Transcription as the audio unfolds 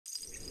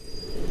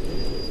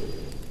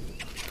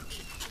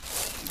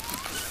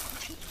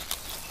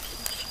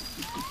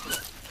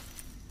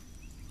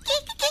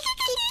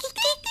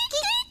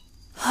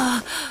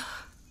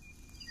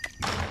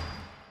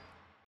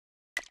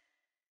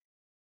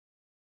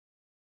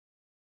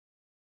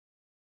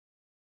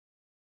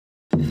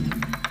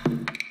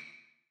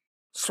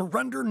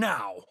Surrender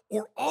now,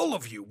 or all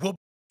of you will...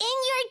 In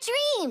your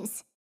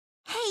dreams!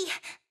 Hey,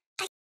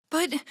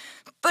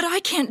 But I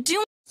can't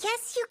do...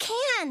 Yes, you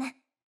can!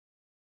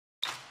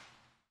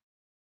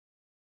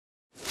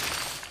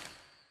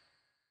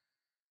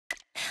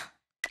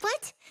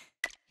 What?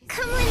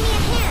 Come lend me a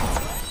hand!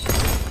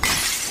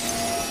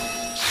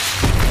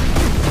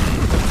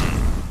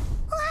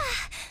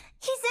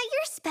 Is that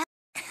your spell?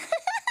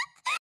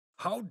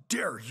 How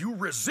dare you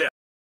resist?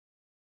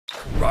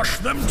 Crush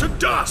them to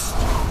dust!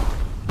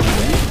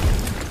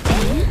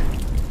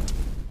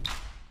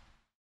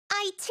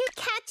 I too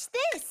catch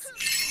this!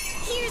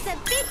 Here's a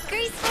big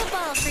graceful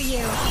ball for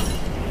you!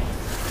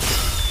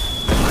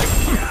 I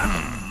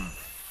can't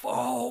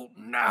fall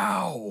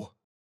now!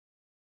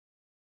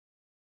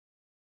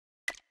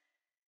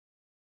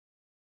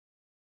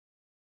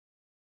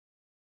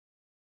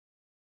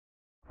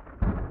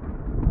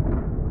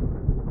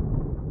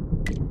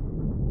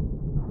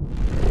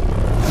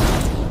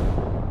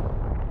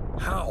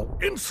 How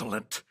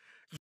insolent!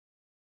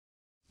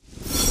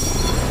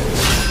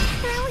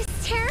 That was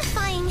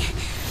terrifying.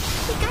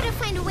 We gotta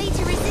find a way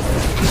to resist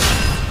this.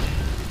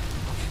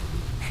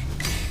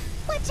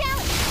 Watch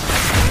out!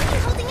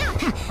 You're holding up.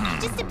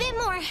 Just a bit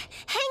more.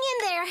 Hang in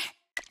there.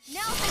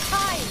 Now's the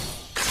time.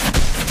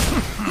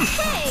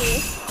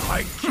 Hey!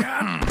 I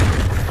can't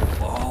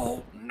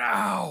fall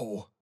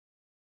now!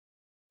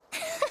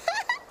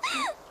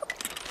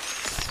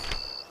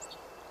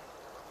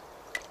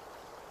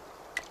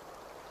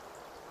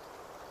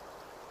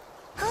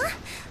 Huh?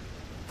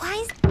 Why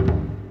is...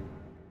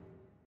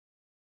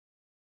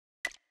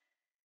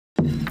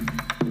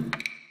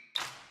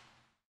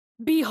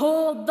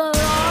 Behold the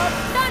law of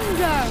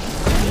thunder!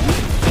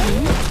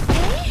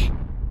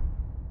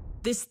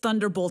 This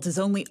thunderbolt is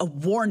only a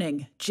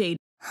warning, Jade.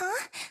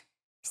 Huh?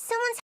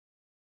 Someone's...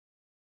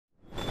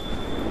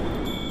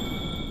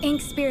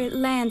 Ink Spirit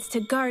lands to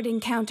guard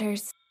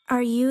encounters.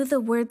 Are you the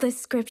wordless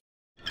script?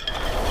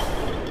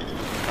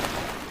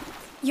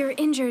 You're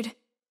injured.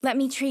 Let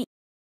me treat.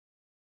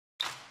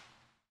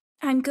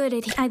 I'm good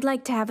at... I'd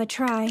like to have a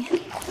try.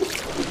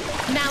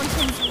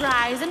 Mountains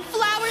rise and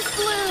flowers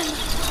bloom!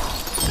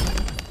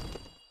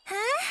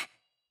 Huh?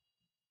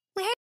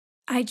 Where?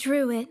 I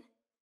drew it.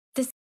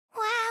 This...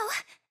 Wow,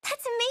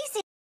 that's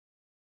amazing.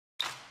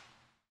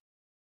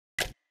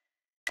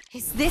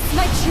 Is this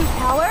my true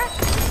power?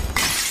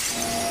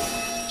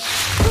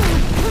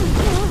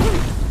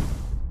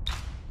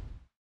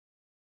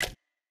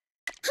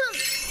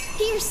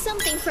 Here's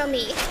something from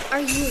me.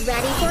 Are you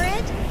ready for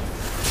it?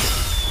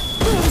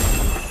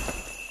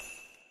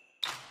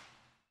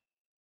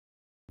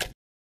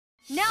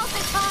 Now's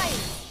the time!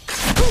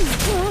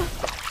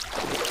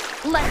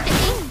 Let the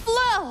ink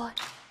flow!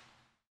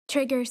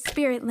 Trigger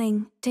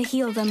Spiritling to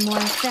heal them more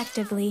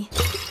effectively.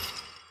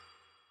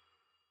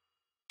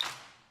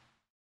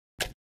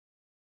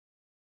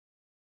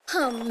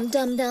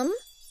 Dum-dum.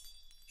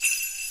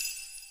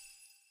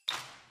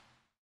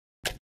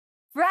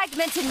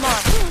 Fragmented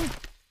mark!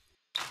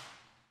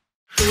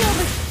 Feel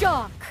the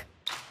shock!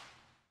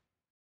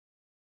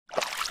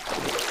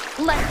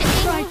 Let the ink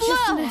flow!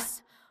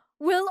 Righteousness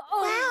will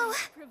Wow,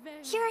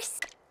 prevail. you're...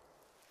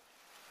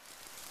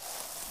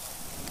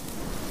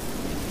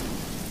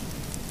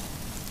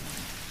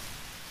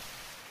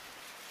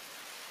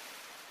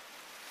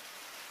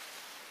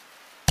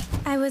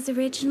 I was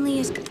originally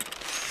a...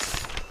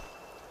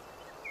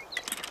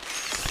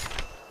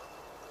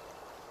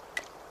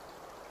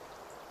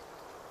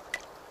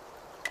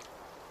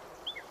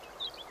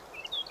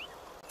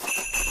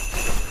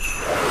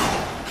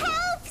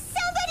 Help!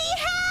 Somebody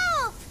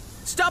help!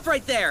 Stop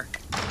right there!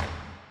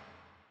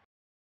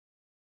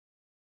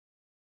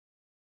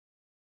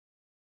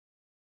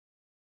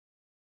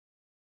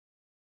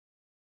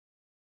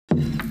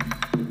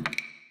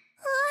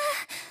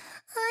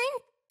 I'm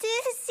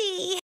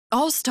dizzy.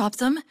 I'll stop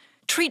them.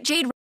 Treat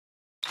Jade...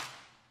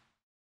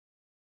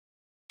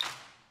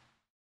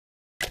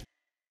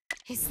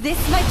 Is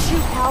this my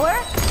true power?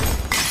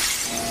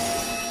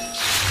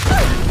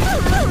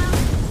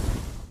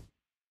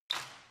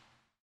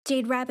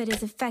 Jade Rabbit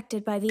is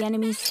affected by the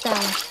enemy's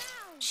spell.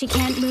 She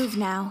can't move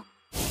now,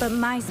 but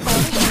my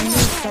spell can remove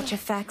such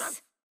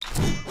effects.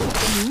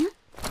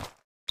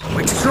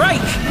 Quick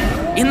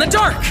strike! In the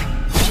dark!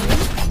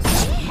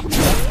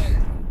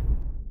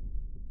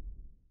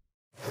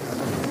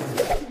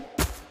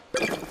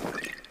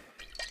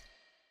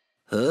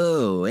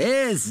 Who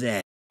is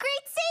it?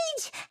 Great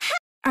Sage!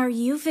 Are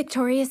you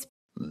victorious?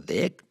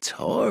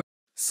 Victor.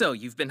 So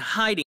you've been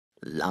hiding...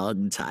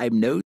 Long time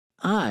no...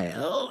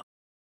 I'll...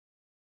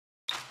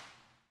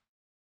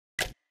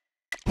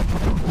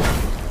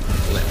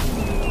 Let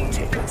me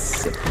take a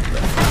sip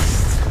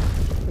first.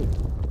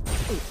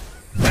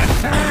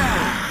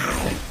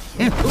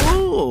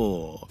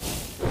 Ooh.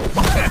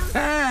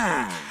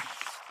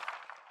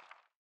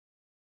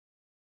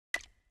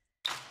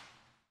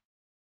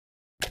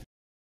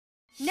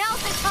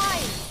 Now's the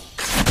time!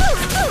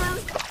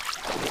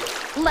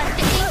 Let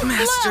the ink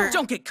Master, flow!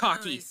 don't get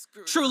cocky.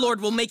 True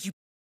Lord will make you...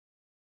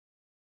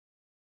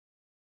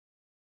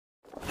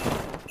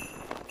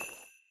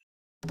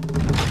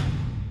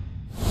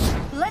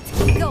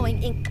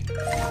 flowing ink.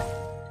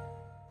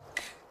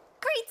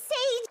 Great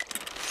Sage!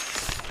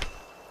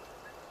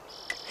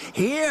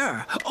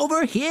 Here!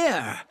 Over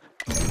here!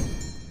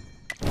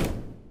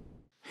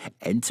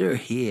 Enter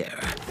here.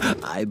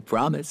 I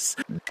promise.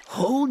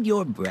 Hold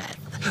your breath.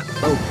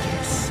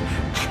 Focus.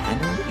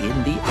 Channel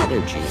in the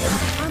energy.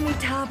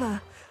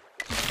 Amitabha.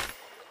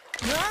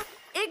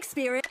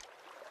 Experience.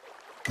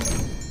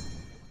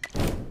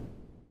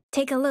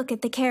 Take a look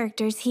at the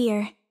characters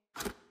here.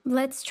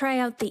 Let's try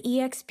out the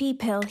EXP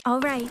pill. All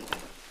right.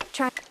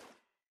 Try.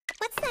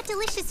 What's that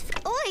delicious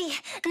Oi!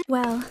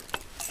 Well,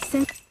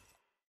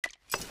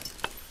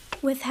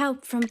 with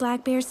help from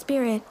Black Bear's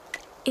spirit,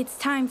 it's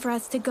time for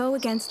us to go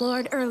against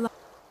Lord Erlo.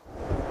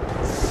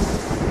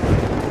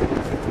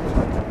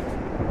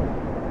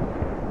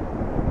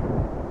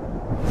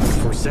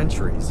 For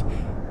centuries,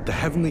 the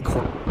Heavenly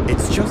Court.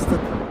 It's just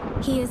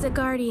that. He is a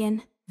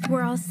guardian.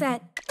 We're all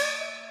set.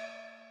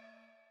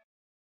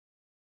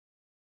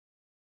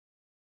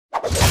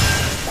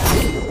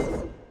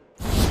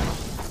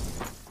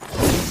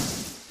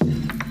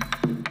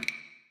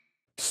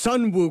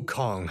 Sun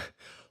Wukong.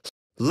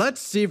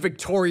 Let's see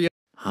Victoria.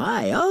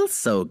 I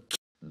also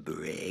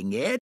bring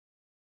it.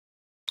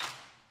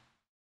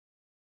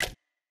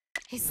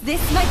 Is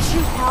this my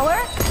true power?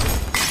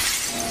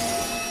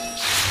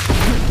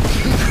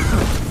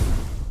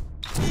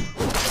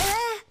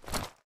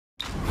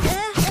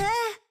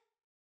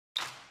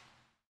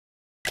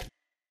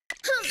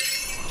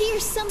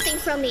 Here's something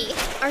from me.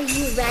 Are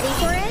you ready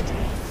for it?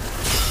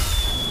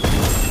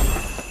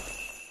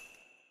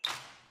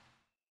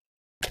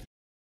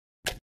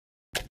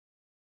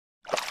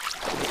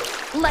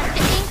 Let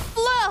the ink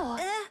flow!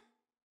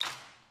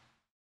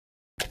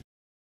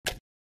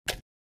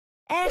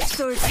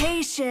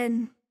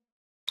 Exhortation.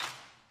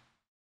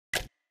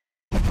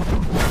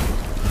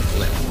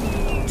 Let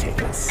me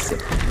take a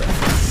sip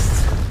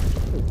first.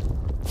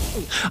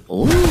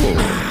 Ooh.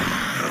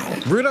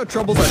 Rid our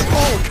troubles at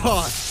all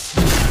costs.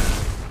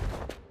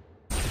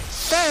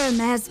 Firm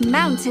as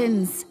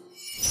mountains.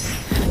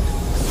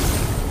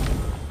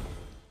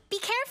 Be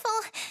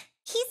careful.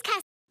 He's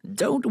cast.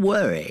 Don't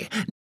worry.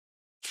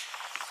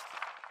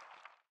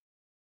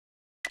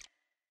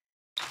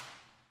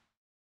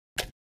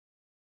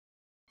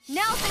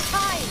 Now's the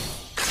time!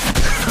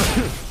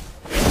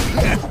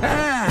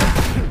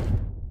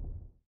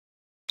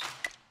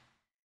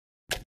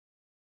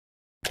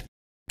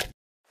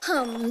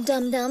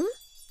 Dum-dum.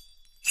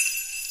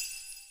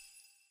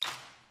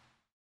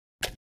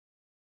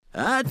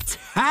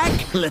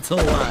 Attack, little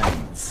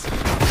ones!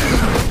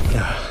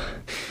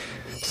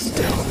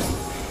 Still,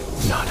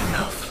 not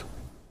enough.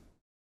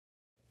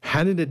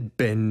 Hadn't it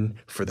been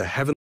for the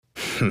heaven...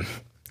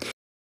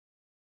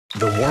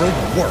 The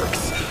world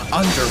works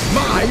under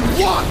my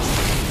watch!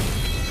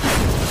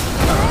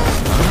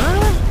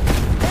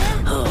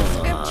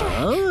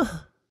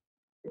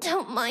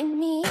 Don't mind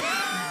me.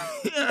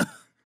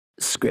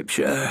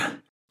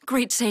 Scripture.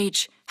 Great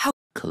Sage, how—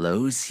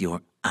 Close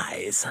your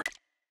eyes.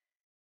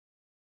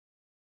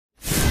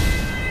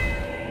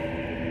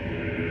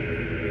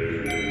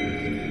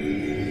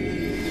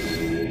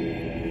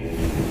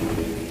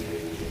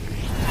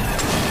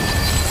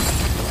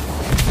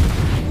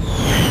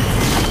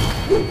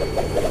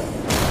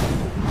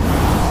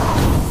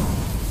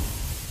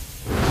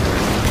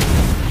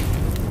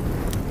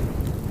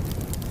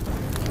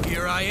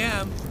 Here I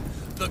am,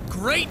 the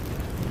great...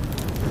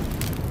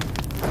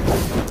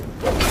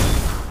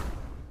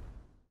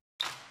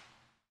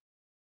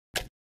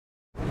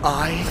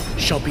 I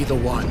shall be the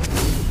one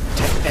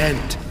to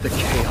end the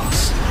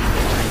chaos.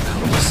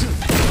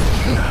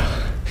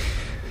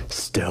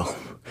 Still,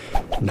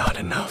 not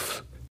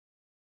enough.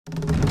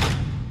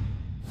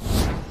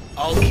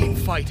 I'll keep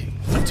fighting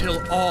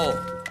until all...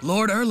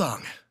 Lord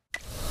Erlong.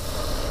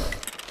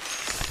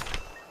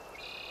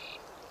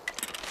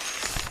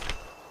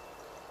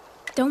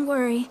 Don't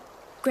worry.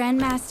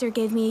 Grandmaster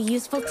gave me a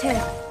useful tip.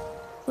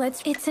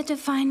 It's a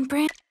divine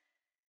branch.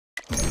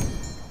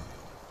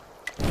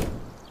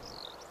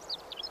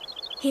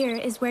 Here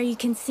is where you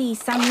can see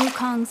Sun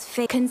Wukong's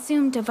fate.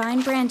 Consume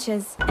divine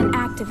branches and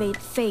activate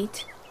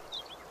fate.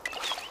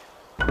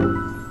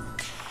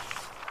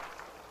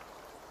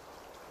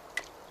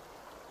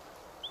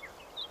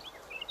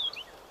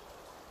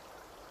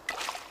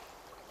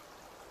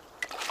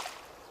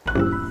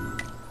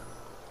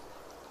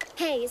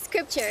 Hey,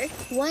 Scripture,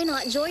 why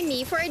not join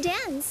me for a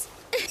dance?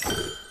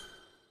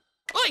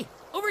 Oi!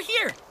 Over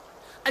here!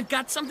 I've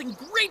got something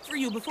great for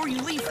you before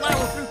you leave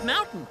Flower Fruit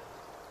Mountain.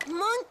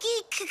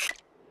 Monkey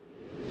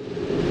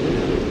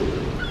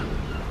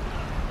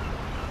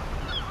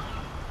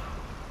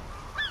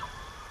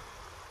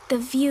The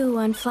view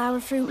on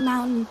Flower Fruit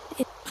Mountain.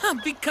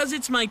 Because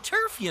it's my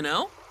turf, you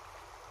know.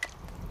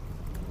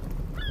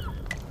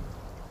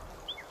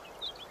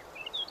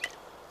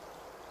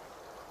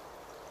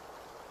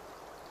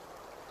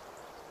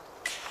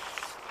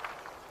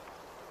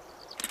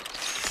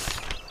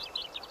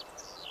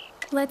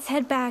 Let's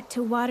head back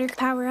to water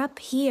power up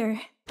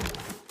here.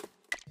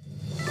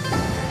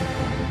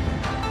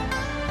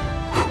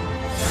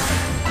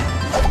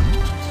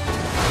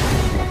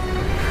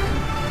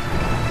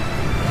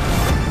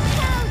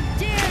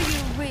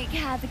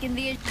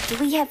 is... Do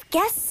we have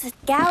guests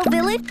at Gal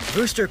Village?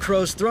 Rooster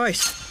crows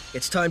thrice.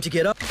 It's time to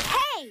get up.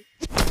 Hey!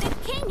 The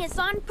king is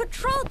on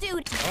patrol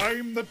duty!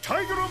 I'm the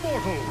Tiger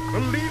Immortal, the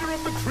leader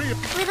of the trio.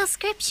 Little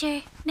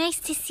Scripture, nice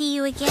to see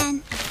you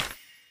again.